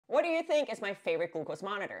What do you think is my favorite glucose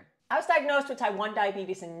monitor? I was diagnosed with type 1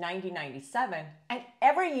 diabetes in 1997, and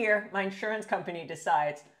every year my insurance company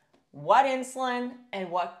decides what insulin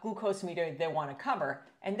and what glucose meter they want to cover.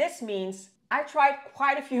 And this means I tried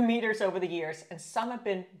quite a few meters over the years, and some have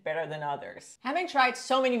been better than others. Having tried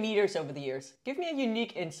so many meters over the years, give me a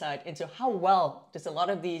unique insight into how well does a lot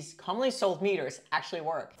of these commonly sold meters actually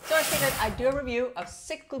work. So I figured I'd do a review of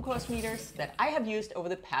 6 glucose meters that I have used over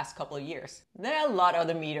the past couple of years. There are a lot of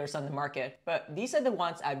other meters on the market, but these are the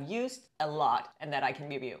ones I've used a lot and that I can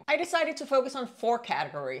review. I decided to focus on 4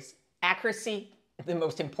 categories: accuracy, the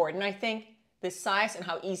most important I think, the size and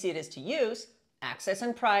how easy it is to use, access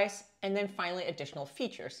and price, and then finally additional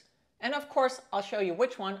features. And of course, I'll show you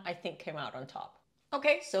which one I think came out on top.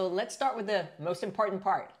 Okay, so let's start with the most important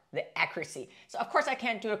part, the accuracy. So of course I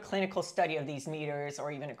can't do a clinical study of these meters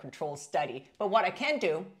or even a controlled study, but what I can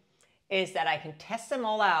do is that I can test them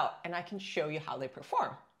all out and I can show you how they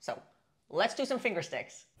perform. So let's do some finger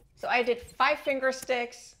sticks. So I did 5 finger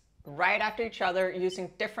sticks right after each other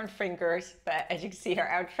using different fingers, but as you can see here,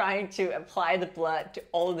 I'm trying to apply the blood to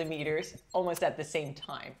all of the meters almost at the same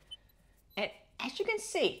time. And as you can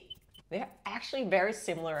see, they're actually very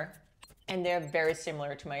similar, and they're very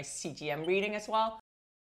similar to my CGM reading as well.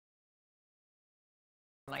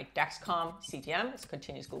 My Dexcom CGM is a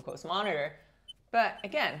continuous glucose monitor, but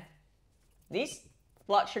again, these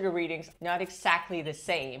blood sugar readings are not exactly the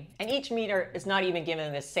same, and each meter is not even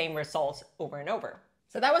giving the same results over and over.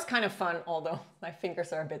 So that was kind of fun, although my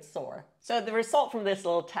fingers are a bit sore. So the result from this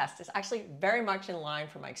little test is actually very much in line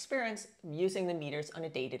from my experience using the meters on a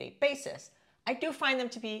day-to-day basis. I do find them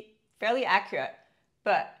to be fairly accurate,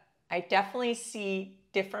 but I definitely see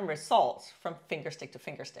different results from finger stick to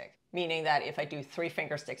finger stick, meaning that if I do 3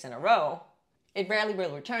 finger sticks in a row, it rarely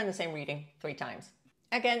will return the same reading 3 times.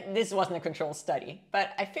 Again, this wasn't a controlled study, but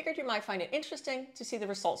I figured you might find it interesting to see the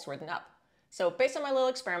results written up. So based on my little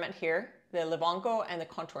experiment here, the Livongo and the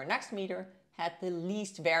Contour Next meter had the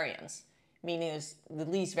least variance, meaning there's the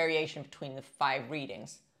least variation between the 5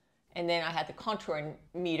 readings. And then I had the Contour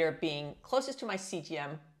meter being closest to my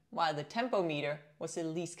CGM, while the Tempo meter was the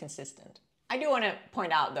least consistent. I do want to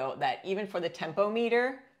point out though that even for the Tempo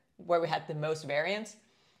meter, where we had the most variance,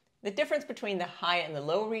 the difference between the high and the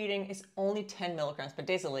low reading is only 10 milligrams per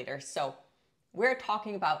deciliter. So we're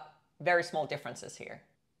talking about very small differences here,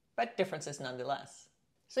 but differences nonetheless.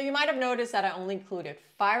 So you might have noticed that I only included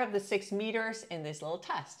 5 of the 6 meters in this little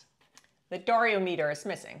test. The Dario meter is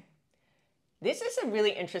missing. This is a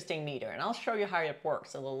really interesting meter, and I'll show you how it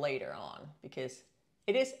works a little later on, because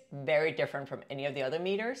it is very different from any of the other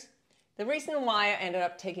meters. The reason why I ended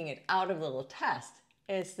up taking it out of the little test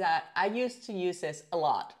is that I used to use this a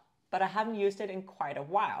lot, but I haven't used it in quite a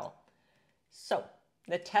while. So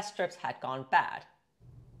the test strips had gone bad.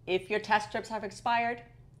 If your test strips have expired,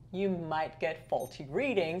 you might get faulty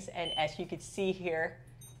readings, and as you can see here,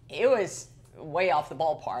 it was way off the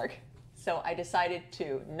ballpark. So I decided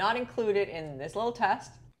to not include it in this little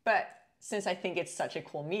test, but since I think it's such a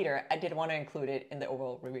cool meter, I did want to include it in the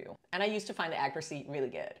overall review. And I used to find the accuracy really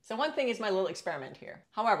good. So one thing is my little experiment here.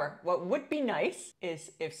 However, what would be nice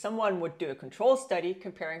is if someone would do a control study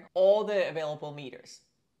comparing all the available meters.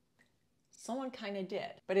 Someone kind of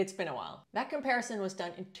did, but it's been a while. That comparison was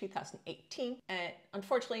done in 2018, and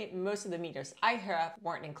unfortunately, most of the meters I have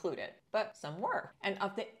weren't included, but some were. And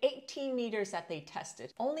of the 18 meters that they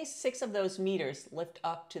tested, only 6 of those meters lived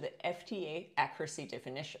up to the FDA accuracy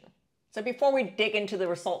definition. So before we dig into the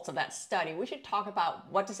results of that study, we should talk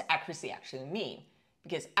about what does accuracy actually mean?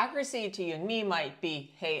 Because accuracy to you and me might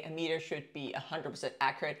be, hey, a meter should be 100%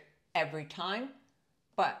 accurate every time,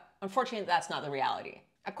 but unfortunately, that's not the reality.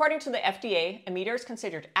 According to the FDA, a meter is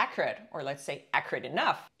considered accurate, or let's say accurate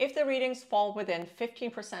enough, if the readings fall within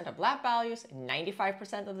 15% of lab values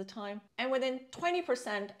 95% of the time, and within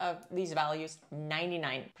 20% of these values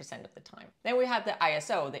 99% of the time. Then we have the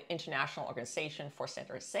ISO, the International Organization for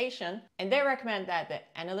Standardization, and they recommend that the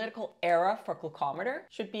analytical error for glucometer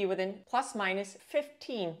should be within plus minus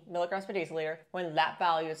 15 milligrams per deciliter when lab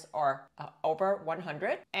values are over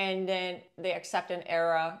 100, and then they accept an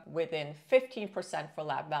error within 15% for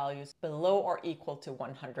lab values below or equal to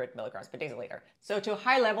 100 milligrams per deciliter. So to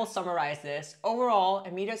high level summarize this, overall,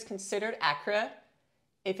 a meter is considered accurate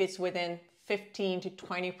if it's within 15 to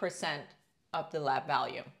 20% of the lab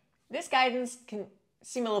value. This guidance can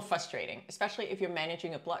seem a little frustrating, especially if you're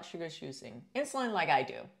managing your blood sugars using insulin like I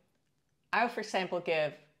do. I would, for example,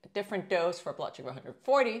 give a different dose for blood sugar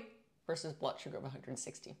 140 versus blood sugar of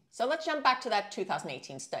 160. So let's jump back to that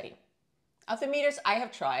 2018 study. Of the meters I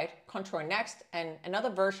have tried, Contour Next and another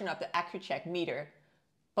version of the Accu-Chek meter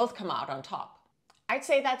both come out on top. I'd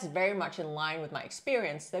say that's very much in line with my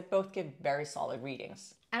experience. They both give very solid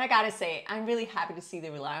readings. And I gotta say, I'm really happy to see the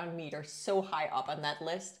Rely On meter so high up on that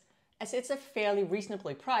list, as it's a fairly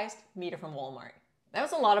reasonably priced meter from Walmart. That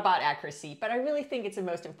was a lot about accuracy, but I really think it's the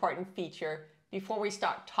most important feature before we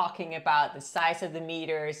start talking about the size of the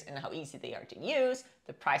meters and how easy they are to use,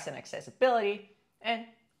 the price and accessibility, and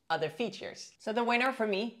other features. So the winner for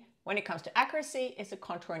me when it comes to accuracy is the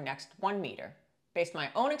Contour Next 1 meter, based on my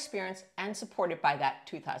own experience and supported by that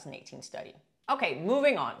 2018 study. Okay,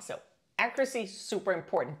 moving on. So accuracy is super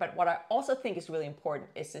important, but what I also think is really important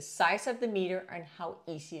is the size of the meter and how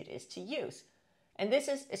easy it is to use. And this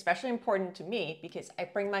is especially important to me because I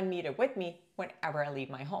bring my meter with me whenever I leave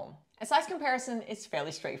my home. A size comparison is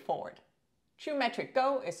fairly straightforward. Metrix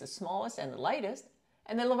GO is the smallest and the lightest,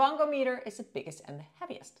 and the Livongo meter is the biggest and the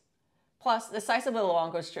heaviest. Plus, the size of the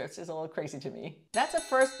Livongo strips is a little crazy to me. That's a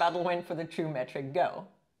first battle win for the Metrix GO.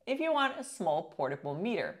 If you want a small portable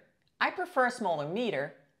meter, I prefer a smaller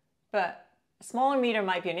meter, but a smaller meter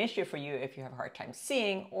might be an issue for you if you have a hard time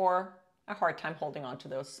seeing or a hard time holding on to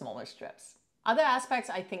those smaller strips. Other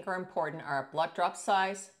aspects I think are important are blood drop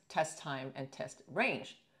size, test time, and test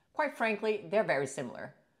range. Quite frankly, they're very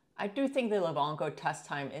similar. I do think the Livongo test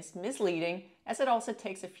time is misleading, as it also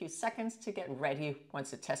takes a few seconds to get ready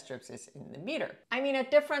once the test strips is in the meter. I mean, a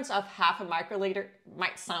difference of half a microliter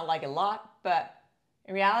might sound like a lot, but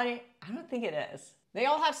in reality, I don't think it is. They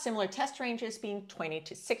all have similar test ranges, being 20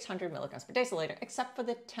 to 600 milligrams per deciliter, except for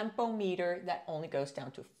the tempo meter that only goes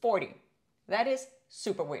down to 40. That is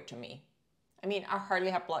super weird to me. I mean, I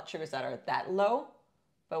hardly have blood sugars that are that low,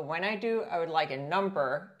 but when I do, I would like a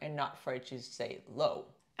number and not for it to say low.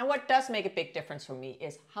 And what does make a big difference for me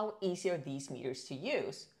is how easy are these meters to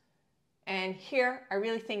use. And here, I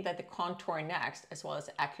really think that the Contour Next, as well as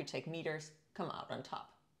the Accu-Chek meters, come out on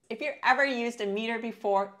top. If you've ever used a meter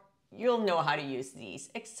before, you'll know how to use these,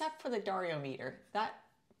 except for the Dario meter. That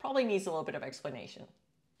probably needs a little bit of explanation.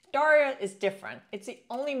 Dario is different. It's the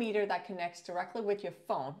only meter that connects directly with your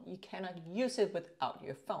phone. You cannot use it without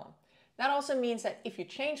your phone. That also means that if you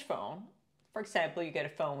change phone, for example, you get a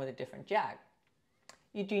phone with a different jack,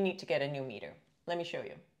 you do need to get a new meter. Let me show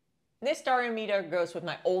you. This Dario meter goes with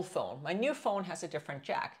my old phone. My new phone has a different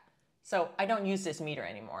jack, so I don't use this meter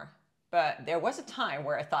anymore. But there was a time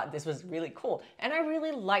where I thought this was really cool, and I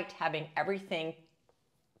really liked having everything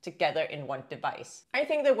together in one device. I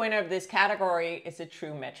think the winner of this category is the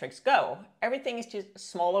Metrix GO. Everything is just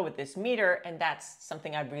smaller with this meter, and that's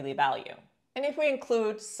something I really value. And if we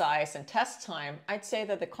include size and test time, I'd say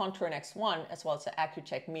that the Contour Next 1 as well as the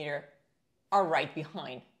Accu-Chek meter are right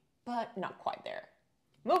behind, but not quite there.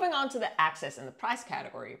 Moving on to the access and the price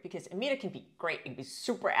category, because a meter can be great. It can be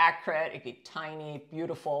super accurate, it can be tiny,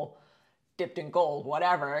 beautiful, dipped in gold,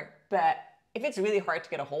 whatever. But if it's really hard to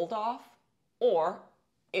get a hold of, or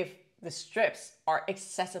if the strips are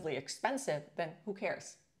excessively expensive, then who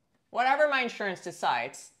cares? Whatever my insurance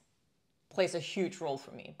decides plays a huge role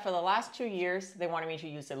for me. For the last 2 years, they wanted me to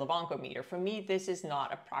use the Livongo meter. For me, this is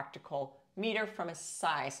not a practical meter from a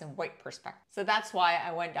size and weight perspective. So that's why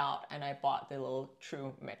I went out and I bought the little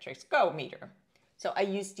Metrix GO meter. So I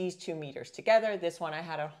used these two meters together. This one I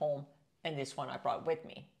had at home and this one I brought with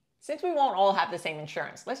me. Since we won't all have the same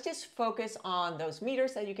insurance, let's just focus on those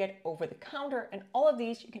meters that you get over the counter, and all of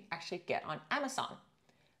these you can actually get on Amazon.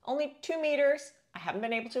 Only 2 meters I haven't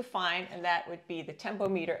been able to find, and that would be the tempo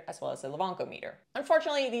meter as well as the Livongo meter.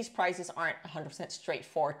 Unfortunately, these prices aren't 100%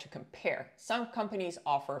 straightforward to compare. Some companies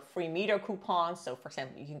offer free meter coupons. So for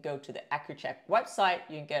example, you can go to the Accu-Chek website,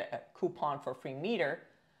 you can get a coupon for a free meter.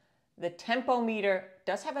 The tempo meter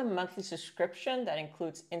does have a monthly subscription that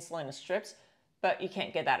includes insulin and strips, but you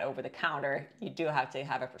can't get that over the counter. You do have to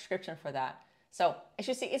have a prescription for that. So as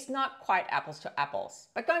you see, it's not quite apples to apples.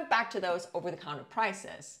 But going back to those over-the-counter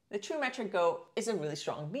prices, the Metrix GO is a really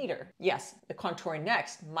strong meter. Yes, the Contour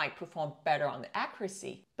Next might perform better on the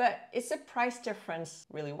accuracy, but is the price difference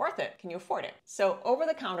really worth it? Can you afford it? So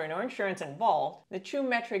over-the-counter, no insurance involved, the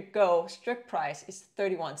Metrix GO strip price is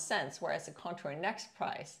 31 cents, whereas the Contour Next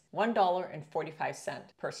price, $1.45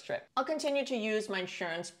 per strip. I'll continue to use my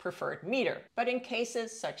insurance preferred meter, but in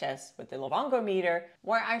cases such as with the Livongo meter,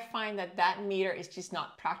 where I find that that meter is just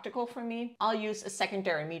not practical for me, I'll use a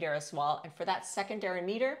secondary meter as well. And for that secondary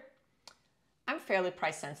meter, I'm fairly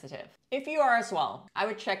price sensitive. If you are as well, I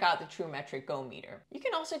would check out the Metrix GO meter. You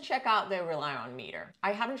can also check out the Rely On meter.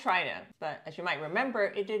 I haven't tried it, but as you might remember,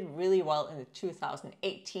 it did really well in the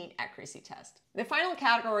 2018 accuracy test. The final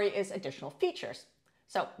category is additional features.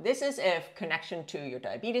 So this is if connection to your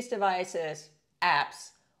diabetes devices,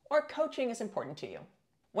 apps, or coaching is important to you.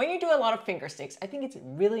 When you do a lot of finger sticks, I think it's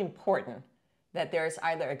really important that there's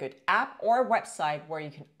either a good app or a website where you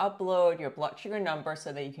can upload your blood sugar number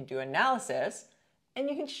so that you can do analysis and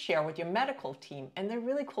you can share with your medical team. And the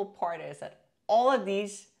really cool part is that all of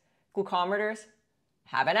these glucometers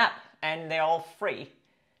have an app and they're all free.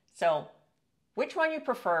 So which one you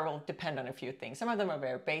prefer will depend on a few things. Some of them are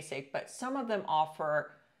very basic, but some of them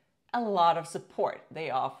offer a lot of support. They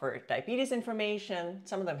offer diabetes information,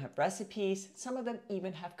 some of them have recipes, some of them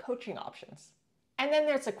even have coaching options. And then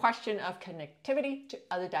there's a question of connectivity to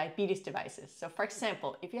other diabetes devices. So for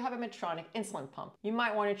example, if you have a Medtronic insulin pump, you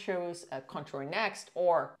might want to choose a Contour Next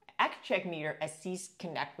or Accu-Chek meter as these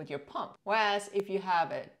connect with your pump. Whereas if you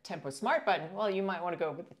have a Tempo Smart button, well, you might want to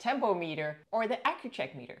go with the Tempo meter or the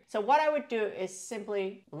Accu-Chek meter. So what I would do is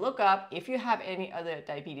simply look up, if you have any other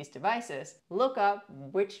diabetes devices, look up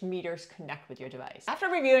which meters connect with your device. After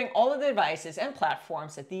reviewing all of the devices and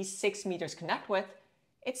platforms that these 6 meters connect with,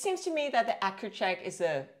 it seems to me that the Accu-Chek is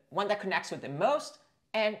the one that connects with the most,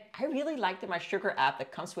 and I really like the My Sugar app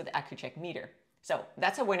that comes with the Accu-Chek meter. So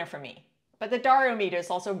that's a winner for me. But the Dario meter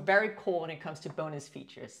is also very cool when it comes to bonus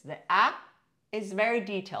features. The app is very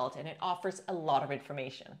detailed and it offers a lot of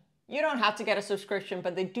information. You don't have to get a subscription,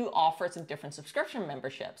 but they do offer some different subscription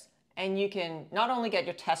memberships. And you can not only get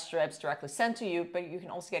your test strips directly sent to you, but you can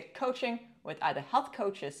also get coaching with either health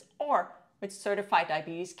coaches or with certified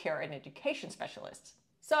diabetes care and education specialists.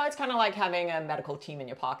 So it's kind of like having a medical team in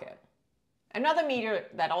your pocket. Another meter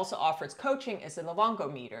that also offers coaching is the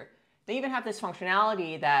Livongo meter. They even have this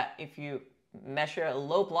functionality that if you measure a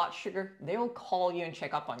low blood sugar, they will call you and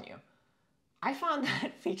check up on you. I found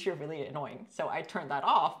that feature really annoying, so I turned that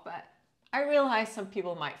off, but I realized some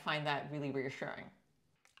people might find that really reassuring.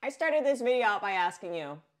 I started this video out by asking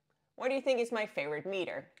you, what do you think is my favorite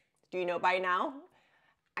meter? Do you know by now?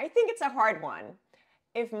 I think it's a hard one.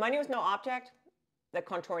 If money was no object, the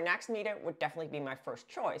Contour Next meter would definitely be my first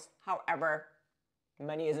choice. However,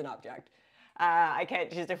 money is an object. I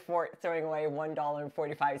can't just afford throwing away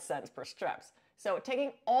 $1.45 per strips. So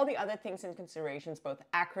taking all the other things into considerations, both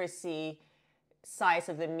accuracy, size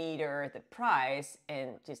of the meter, the price,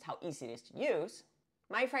 and just how easy it is to use,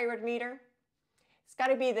 my favorite meter, it's got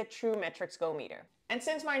to be the true Metrix GO meter. And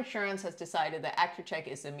since my insurance has decided that Accu-Chek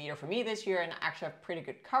is the meter for me this year and I actually have pretty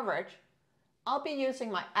good coverage, I'll be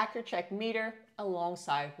using my Accu-Chek meter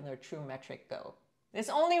alongside with their true Metrix GO. There's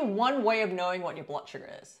only one way of knowing what your blood sugar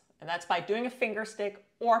is, and that's by doing a finger stick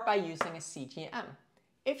or by using a CGM.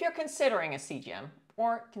 If you're considering a CGM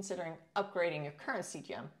or considering upgrading your current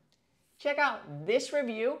CGM, check out this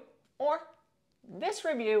review or this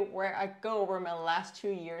review where I go over my last 2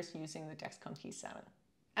 years using the Dexcom T7.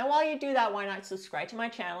 And while you do that, why not subscribe to my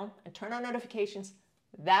channel and turn on notifications?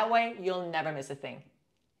 That way you'll never miss a thing.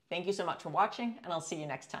 Thank you so much for watching, and I'll see you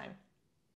next time.